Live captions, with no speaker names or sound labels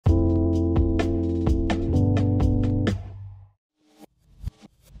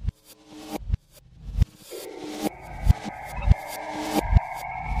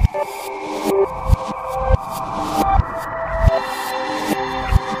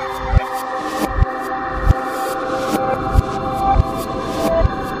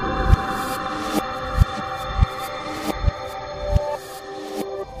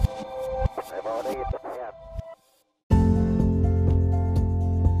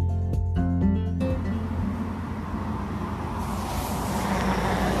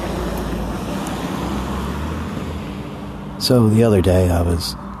So the other day I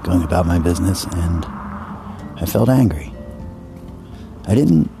was going about my business and I felt angry. I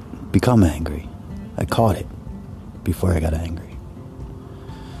didn't become angry. I caught it before I got angry.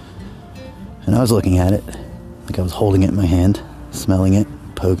 And I was looking at it, like I was holding it in my hand, smelling it,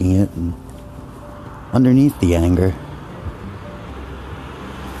 poking it, and underneath the anger,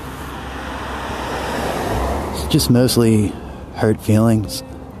 it's just mostly hurt feelings,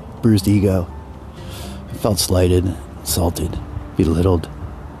 bruised ego. I felt slighted, insulted, belittled.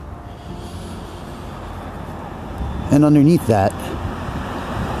 And underneath that,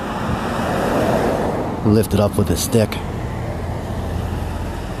 I lifted up with a stick,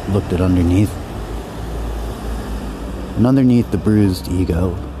 looked at underneath. And underneath the bruised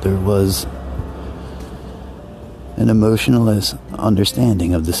ego, there was an emotionless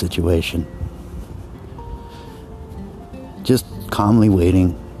understanding of the situation. Just calmly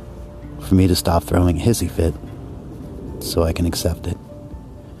waiting for me to stop throwing a hissy fit so I can accept it.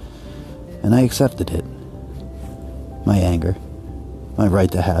 And I accepted it. My anger, my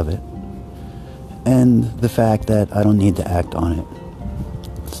right to have it, and the fact that I don't need to act on it.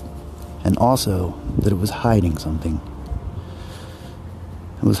 And also that it was hiding something.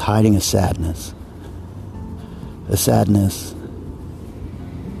 It was hiding a sadness. A sadness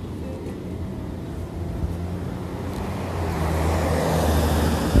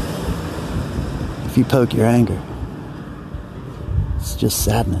if you poke your anger, it's just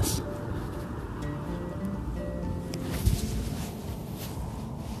sadness.